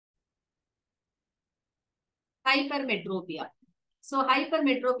hypermetropia. So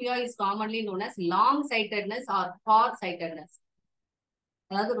hypermetropia is commonly known as long sightedness or far sightedness.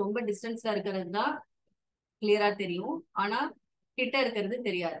 அதாவது ரொம்ப டிஸ்டன்ஸ்ல இருக்கிறது தான் கிளியரா தெரியும், ஆனா கிட்ட இருக்கிறது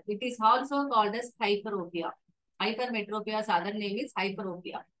தெரியாது. It is also called as ஹைப்பரோபியா. Hypermetropia's other name is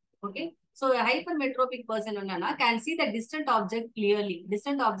hyperopia. Okay, so a hypermetropic person என்னன்னா can see the distant object clearly.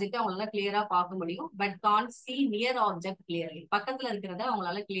 distant object அவங்களால கிளியரா பார்க்க முடியும், but can't see near object clearly. பக்கத்துல இருக்கிறத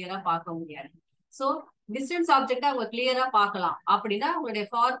அவங்களால கிளியரா பார்க்க முடியாது. so distance object அவங்க கிளியரா பார்க்கலாம் அப்படின்னா அவங்களுடைய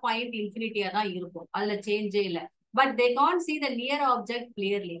far point infinity தான் இருக்கும், அதுல சேஞ்சே இல்ல. but they can't see the near object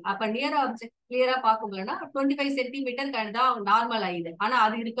clearly. அப்ப near object கிளியரா பார்க்க முடியலன்னா 25 சென்டிமீட்டர் தான் நார்மல் ஆயிடுது, ஆனா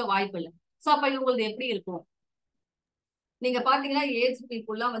அது இருக்க வாய்ப்பு இல்லை. சோ அப்ப இவங்களுக்கு எப்படி இருக்கும்? நீங்க பாத்தீங்கன்னா ஏஜ்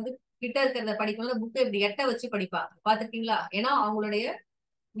பீப்புள்லாம் வந்து கிட்ட இருக்கிறத படிக்கணும்னா புக் இப்படி எட்ட வச்சு படிப்பாங்க, பாத்துருக்கீங்களா? ஏன்னா அவங்களுடைய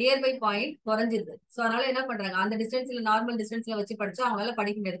நியர்பை பாயிண்ட் குறைஞ்சிருது. சோ அதனால என்ன பண்றாங்க, அந்த டிஸ்டன்ஸ்ல நார்மல் டிஸ்டன்ஸ்ல வச்சு படிச்சா அவங்களால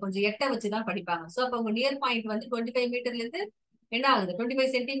படிக்க முடியாது, கொஞ்சம் எட்ட வச்சுதான் படிப்பாங்க. சோ அப்ப உங்க நியர் பாயிண்ட் வந்து 25 மீட்டர்ல இருந்து என்ன ஆகுது,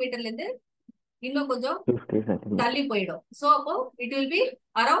 25 சென்டிமீட்டர்ல இருந்து இன்னும் கொஞ்சம் தள்ளி போயிடும். சோ அப்போ it will be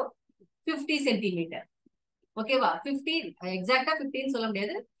around 50 centimetre. ஓகேவா? 15 எக்ஸாக்டா 15 சொல்ல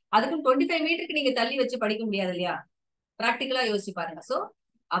முடியாது, அதுக்கும் 25 மீட்டருக்கு நீங்க தள்ளி வச்சு படிக்க முடியாது இல்லையா? பிராக்டிகலா யோசிச்சு பாருங்க. சோ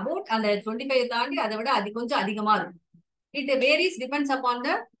அபவுட் அந்த 25 தாண்டி அதை விட கொஞ்சம் அதிகமா இருக்கும். It varies depends upon the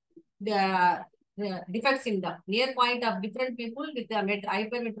defects in the near point of different people with the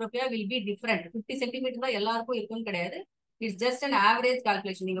hypermetropia will be different. 50 centimetre தான் எல்லாருக்கும் இருக்குன்னு கிடையாது. It's just an average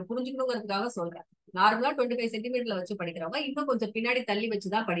calculation. நீங்க புரிஞ்சுக்கணுங்கிறதுக்காக சொல்றேன். நார்மலா 25 சென்டிமீட்டர்ல வச்சு படிக்கிறவங்க இன்னும் கொஞ்சம் பின்னாடி தள்ளி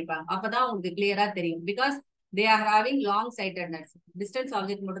வச்சுதான் படிப்பாங்க, அப்பதான் உங்களுக்கு கிளியரா தெரியும். Because they are having long sightedness. distance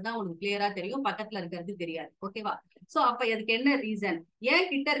object மட்டும் தான் உங்களுக்கு கிளியரா தெரியும், பக்கத்துல இருக்கிறது தெரியாது. ஓகேவா? சோ அப்ப அதுக்கு என்ன ரீசன்? ஏன்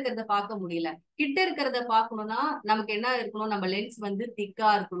கிட்ட இருக்கிறத பார்க்க முடியல? கிட்ட இருக்கிறத பார்க்கணும்னா நமக்கு என்ன இருக்கணும், நம்ம லென்ஸ் வந்து திக்கா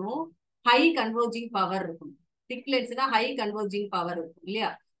இருக்கணும், ஹை கன்வர்ஜிங் பவர் இருக்கணும். திக் லென்ஸ்னா ஹை கன்வர்ஜிங் பவர் இருக்கும்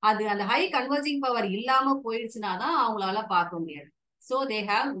இல்லையா? அது அந்த ஹை கன்வர்ஜிங் பவர் இல்லாம போயிடுச்சுன்னா தான் அவங்களால பார்க்க முடியாது. So they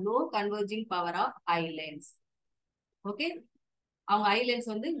have low converging power of I lens. Okay, அவங்க ஐ லென்ஸ்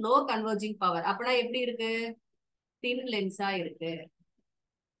வந்து லோ கன்வர்ஜிங் பவர். அப்படின்னா எப்படி இருக்கு? தின் லென்ஸா இருக்கு,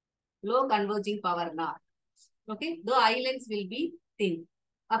 லோ கன்வர்ஜிங் பவர்னா. ஓகே, தோ ஐ லென்ஸ் வில் பி தின்.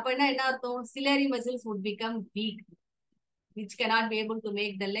 அப்ப என்ன அர்த்தம்? ciliary muscles would become weak, which cannot be able to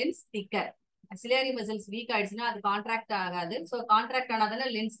make the lens thicker. ciliary muscles weak ஆயிடுச்சுன்னா அது கான்ட்ராக்ட் ஆகாது. ஸோ கான்ட்ராக்ட் ஆனாதானே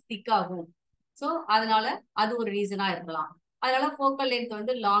லென்ஸ் திக் ஆகும். ஸோ அதனால அது ஒரு ரீசனா இருக்கலாம். அதனால ஃபோக்கல் லென்த்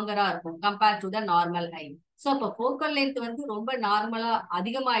வந்து லாங்கரா இருக்கும் compared to the normal I. So அப்போ ஃபோக்கல் லென்த் வந்து ரொம்ப நார்மலா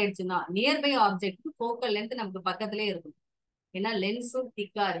அதிகமாயிடுச்சுன்னா நியர்பை ஆப்ஜெக்ட் ஃபோக்கல் லென்த் நமக்கு பக்கத்திலே இருக்கும். ஏன்னா லென்ஸும்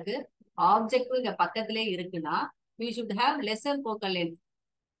திக்கா இருக்கு, ஆப்ஜெக்டும் இங்க பக்கத்திலே இருக்குன்னா we should have lesser focal length.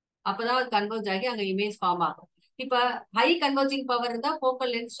 அப்பதான் கன்வர்ஜ் ஆகி அங்க இமேஜ் ஃபார்ம் ஆகும். இப்ப ஹை கன்வர்ஜிங் பவர் இருந்தா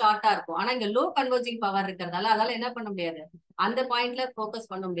ஃபோக்கல் லென்த் ஷார்ட்டா இருக்கும், ஆனா இங்க லோ கன்வர்ஜிங் பவர் இருக்கிறதால அதால என்ன பண்ண முடியாது, அந்த பாயிண்ட்ல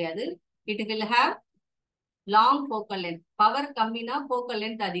ஃபோக்கஸ் பண்ண முடியாது. It will have long focal length. Power கம்மினா focal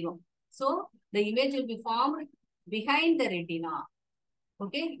length அதிகம். So the image will be formed behind the retina.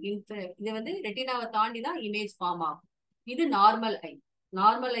 Okay, இது வந்து ரெட்டினாவை தாண்டி தான் இமேஜ் ஃபார்ம் ஆகும். இது நார்மல் ஐ.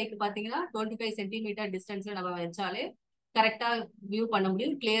 நார்மல் ஐக்கு பாத்தீங்கன்னா 25 சென்டிமீட்டர் டிஸ்டன்ஸ்ல நம்ம வச்சாலே கரெக்டா வியூ பண்ண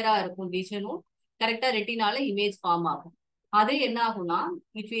முடியும், கிளியரா இருக்கும் விஷனும், கரெக்டா ரெட்டினால இமேஜ் ஃபார்ம் ஆகும். அது என்ன ஆகும்னா,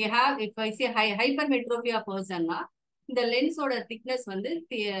 இஃப் ஐ சே ஹைப்பர்மெட்ரோபியா பர்சன்னா இந்த லென்ஸோட திக்னஸ் வந்து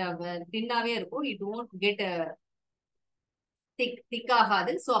தின்னாவே இருக்கும். இட் ஓன்ட் கெட் திக்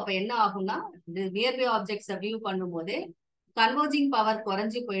ஆகாது. ஸோ அப்ப என்ன ஆகும்னா நியர்பை ஆப்ஜெக்ட்ஸை வியூ பண்ணும் போதே கன்வர்ஜிங் பவர்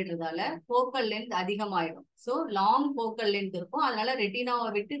குறைஞ்சி போயிடுறதால focal length அதிகமாயிடும். So long focal length இருக்கும், அதனால ரெட்டினாவை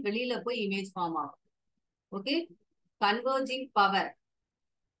விட்டு வெளியில போய் இமேஜ் ஃபார்ம் ஆகும். Okay, converging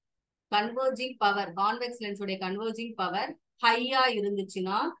power convex லென்ஸோட converging power ஹையா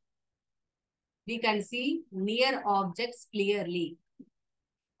இருந்துச்சுன்னா we can see near objects clearly.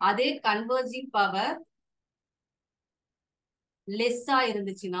 அதே கன்வர்ஜிங் பவர் லெஸ்ஸா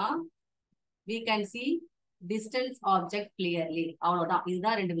இருந்துச்சுன்னா we can see distance object clearly. அவ்வளவுதான்,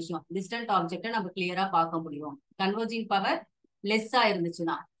 இதுதான் ரெண்டு விஷயம். டிஸ்டன்ட் ஆப்ஜெக்ட நம்ம கிளியரா பார்க்க முடியும் கன்வர்ஜிங் பவர் லெஸ்ஸா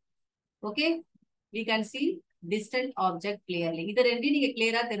இருந்துச்சுன்னா. Okay, we can see distant object clearly. இது ரெண்டையும் நீங்க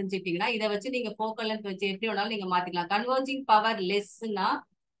கிளியரா தெரிஞ்சுட்டீங்கன்னா இதை வச்சு நீங்க ஃபோக்கல் லென்த் வச்சு எப்படி வேணாலும் நீங்க மாத்திக்கலாம். கன்வர்ஜிங் பவர் லெஸ்னா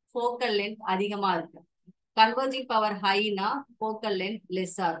ஃபோக்கல் லென்த் அதிகமா இருக்கு, கன்வர்ஜிங் பவர் ஹைனா ஃபோக்கல் லென்த்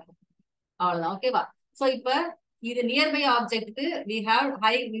லெஸ்ஸா இருக்கும். அவ்வளவுதான். ஓகேவா? சோ இப்ப இது nearby ஆப்ஜெக்ட்டுக்கு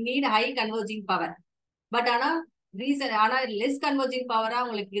we need high converging power. But ஆனா லெஸ் கன்வர்ஜிங் பவரா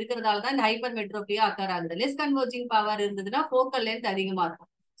உங்களுக்கு இருக்கிறதால தான் இந்த ஹைப்பர்மெட்ரோபியா அக்கர் ஆகுது. லெஸ் கன்வர்ஜிங் பவர் இருந்ததுன்னா ஃபோக்கல் லென்த் அதிகமா இருக்கும்.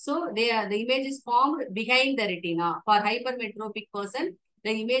 So the image is formed behind the retina. For hypermetropic person,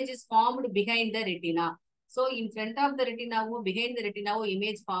 the image is formed behind the retina. So in front of the retina or behind the retina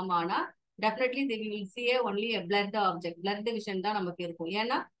image form ஆனா definitely they will see only a blurred object. Blurred vision தான் நமக்கு இருக்கும்.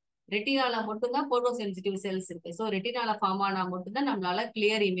 ஏன்னா ரெட்டினால மட்டும் தான் photo sensitive cells இருக்கு. So ரெட்டினால form ஆனா மட்டும் தான் நம்மளால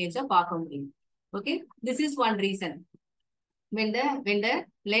கிளியர் இமேஜை பார்க்க முடியும். Okay, this is one reason. when the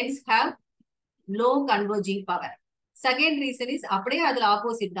lens have low converging power. Second reason is அப்படியே அதுல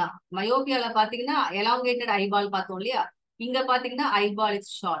ஆப்போசிட் தான். மயோபியால பாத்தீங்கன்னா எலாங்கேட்டட் ஐபால் பார்த்தோம் இல்லையா, இங்க பாத்தீங்கன்னா eyeball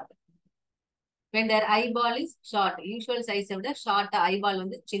is short. when their eyeball is short, usual சைஸை விட ஷார்ட் ஐபால்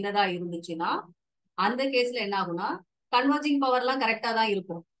வந்து சின்னதா இருந்துச்சுன்னா அந்த கேஸ்ல என்ன ஆகும்னா கன்வர்ஜிங் பவர்லாம் கரெக்டா தான்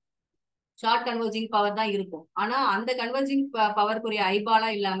இருக்கும், ஷார்ட் கன்வர்ஜிங் பவர் தான் இருக்கும். ஆனா அந்த கன்வர்ஜிங் பவர்க்குரிய ஐபாலா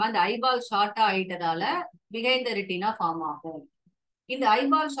இல்லாம அந்த ஐபால் ஷார்ட்டா ஆயிட்டதால பிஹைண்ட் த ரெட்டினா ஃபார்ம் ஆகும். இந்த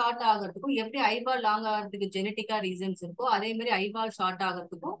ஐபால் ஷார்ட் ஆகிறதுக்கும் எப்படி ஐபால் லாங் ஆகிறதுக்கு ஜெனட்டிக்கா ரீசன்ஸ் இருக்கோ அதே மாதிரி ஐபால் ஷார்ட்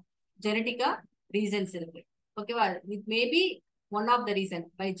ஆகிறதுக்கும் ஜெனட்டிக்கா ரீசன்ஸ் இருக்கு. ஓகேவா, it maybe one of the reason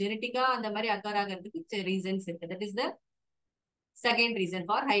by ஜெனட்டிக்கா அந்த மாதிரி அக்கர் ஆகிறதுக்கு ரீசன்ஸ் இருக்கு. That is the second reason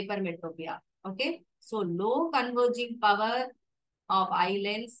for hypermetropia. Okay, so low converging power of I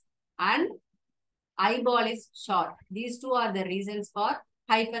lens and eyeball is short. These two are the reasons for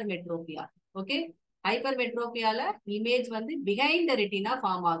hypermetropia. Okay, hypermetropiaல image வந்து behind the retina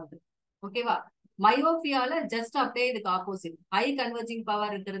form ஆகுது. ஓகேவா, மயோபியால just அப்படியே இதுக்கு opposite, high converging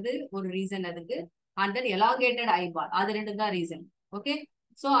power இருக்கிறது ஒரு reason அதுக்கு, and then elongated eyeball, அது ரெண்டு தான் ரீசன். ஓகே,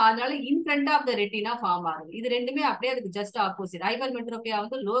 சோ அதனால in front of the retina form ஆகுது. இது ரெண்டுமே அப்படியே அதுக்கு ஜஸ்ட் ஆப்போசிட். ஹைப்பர்மெட்ரோபியா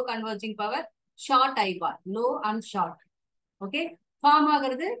வந்து low converging power, short eyeball, low and short. Okay, form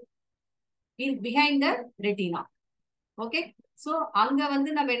ஆகுறது behind the retina. Okay, so அங்க வந்து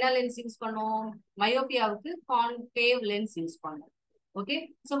நம்ம என்ன லென்ஸ் யூஸ் பண்ணோம், மயோபியாவுக்கு கான்கேவ் லென்ஸ் யூஸ் பண்ணோம். Okay,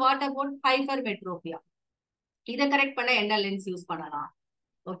 so what about hypermetropia? இத கரெக்ட் பண்ண என்ன லென்ஸ் யூஸ் பண்ணலாம்?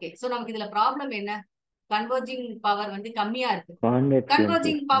 ஓகே, so நமக்கு இதுல ப்ராப்ளம் என்ன, கன்வர்ஜிங் பவர் வந்து கம்மியா இருக்கு.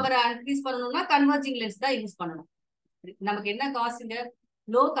 கன்வர்ஜிங் பவர் இன்க்ரீஸ் பண்ணணும்னா கன்வர்ஜிங் லென்ஸ் தான் யூஸ் பண்ணணும். நமக்கு என்ன காசுங்க,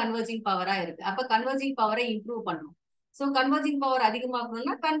 லோ கன்வர்ஜிங் பவரா இருக்கு. அப்ப கன்வர்ஜிங் பவரை இம்ப்ரூவ் பண்ணணும். So converging power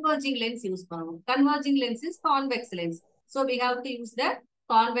அதிகமாக்கணும்னா converging lens use பண்ணணும். Converging lens is convex lens. So we have to use the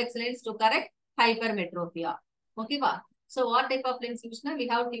convex lens to correct hypermetropia. Okay வா? So what type of lens use na? We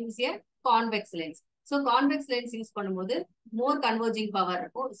have to use a convex lens. So convex lens use பண்ணும்போது more converging power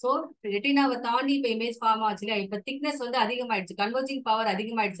இருக்கும். So ரெட்டினாவை தாண்டி இப்ப image form ஆச்சுல, இப்ப thickness வந்து அதிகமாயிடுச்சு, converging power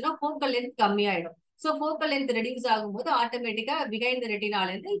அதிகமாயிடுச்சுன்னா focal length கம்மியாயிடும். So ஃபோக்கல் லென்த் ரெடியூஸ் ஆகும்போது ஆட்டோமேட்டிக்கா பிஹைண்ட் ரெட்டினால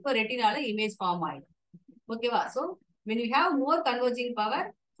இருந்து இப்போ ரெட்டினால இமேஜ் ஃபார்ம் ஆயிடும். ஓகேவா, so when you have more converging power,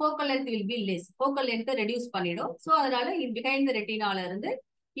 focal length will be less. Focal length reduce பண்ணிடும். So அதனால behind the retina இருந்து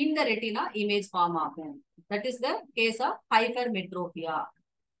இந்த retina image form ஆகும். That is the case of hypermetropia.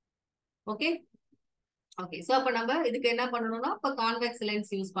 Okay. Okay. So அப்ப நம்ம இதுக்கு என்ன பண்ணணும்னா இப்ப convex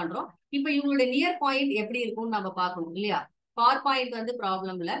lens யூஸ் பண்றோம். இப்ப இவங்களுடைய நியர் பாயிண்ட் எப்படி இருக்கும்னு நம்ம பார்க்கணும் இல்லையா? ஃபார் பாயிண்ட் வந்து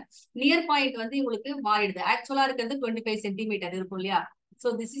ப்ராப்ளம் இல்ல, நியர் பாயிண்ட் வந்து உங்களுக்கு மாறிடுது. ஆக்சுவலா இருக்கிறது 25 சென்டிமீட்டர் இருக்கும் இல்லையா?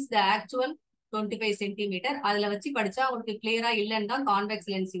 So this is the actual 25 centimetre. அதுல வச்சு படிச்சா உங்களுக்கு கிளியரா இல்லைன்னு தான் கான்வெக்ஸ்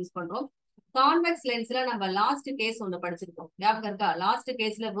லென்ஸ் யூஸ் பண்றோம். கான்வெக்ஸ் லென்ஸ்ல நம்ம லாஸ்ட் கேஸ் ஒன்று படிச்சிருக்கோம், ஞாபகம் இருக்கா? லாஸ்ட்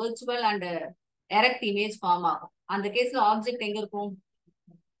கேஸ்ல virtual and erect image form ஆகும். அந்த கேஸ்ல ஆப்ஜெக்ட் எங்க இருக்கும்?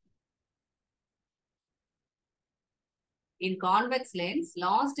 இன் கான்வெக்ஸ் லென்ஸ்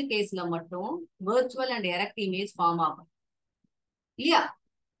லாஸ்ட் கேஸ்ல மட்டும் virtual and erect image form ஆகும் இல்லையா?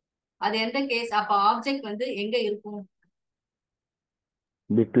 அது எந்த கேஸ்? அப்ப ஆப்ஜெக்ட் வந்து எங்க இருக்கும்?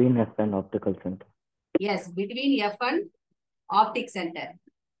 Between F and optical center. Yes, between F and optic center.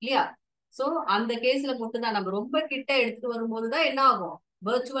 இல்லையா? சோ அந்த கேஸ்ல மட்டும் தான் நம்ம ரொம்ப கிட்ட எடுத்துட்டு வரும்போது தான் என்ன ஆகும்,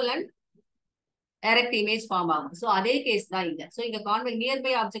 virtual and direct image form ஆகும். சோ அதே கேஸ் தான் இங்க. சோ இங்க கான்வெக்ஸ்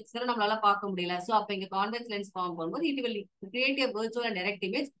நியர்பை ஆப்ஜெக்ட்ஸ் நம்மளால பார்க்க முடியல. சோ அப்ப இங்க கான்வெக்ஸ் லென்ஸ் ஃபார்ம் பண்ணும்போது it will create a virtual and direct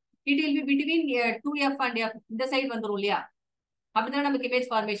image. It will be between 2F and F. இந்த சைடு வந்துரும் இல்லையா? அப்படிதான் நமக்கு இமேஜ்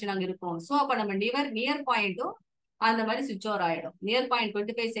ஃபார்மேஷன் அங்க இருக்கும். சோ அப்ப நம்ம நியர் பாயிண்ட்டும் அந்த மாதிரி சுவிட்ச் ஓவர் ஆயிடும். நியர் பாயிண்ட்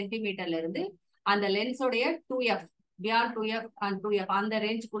 25 சென்டிமீட்டர்ல இருந்து அந்த லென்ஸோடைய 2F, beyond 2F and 2F அந்த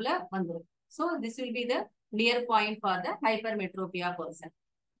ரேஞ்சுக்குள்ள வந்துடும். So this will be the near point for the hypermetropia person.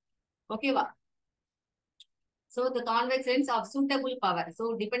 ஓகேவா? So the convex lens of suitable power. So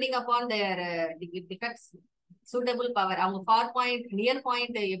depending upon their defects, suitable power, அவங்க far point, near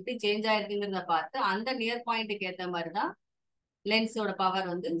point எப்படி change ஆயிருக்குங்கிறத பார்த்து அந்த near பாயிண்ட்டுக்கு ஏற்ற மாதிரி தான் லென்ஸோட power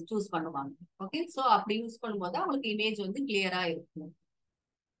வந்து சூஸ் பண்ணுவாங்க. ஓகே, சோ அப்படி யூஸ் பண்ணும்போது உங்களுக்கு இமேஜ் வந்து கிளியரா இருக்கும்.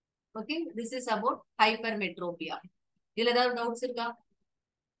 Okay, this is about hypermetropia. இதுல ஏதாவது டவுட்ஸ் இருக்கா?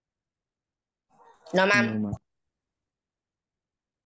 No, ma'am.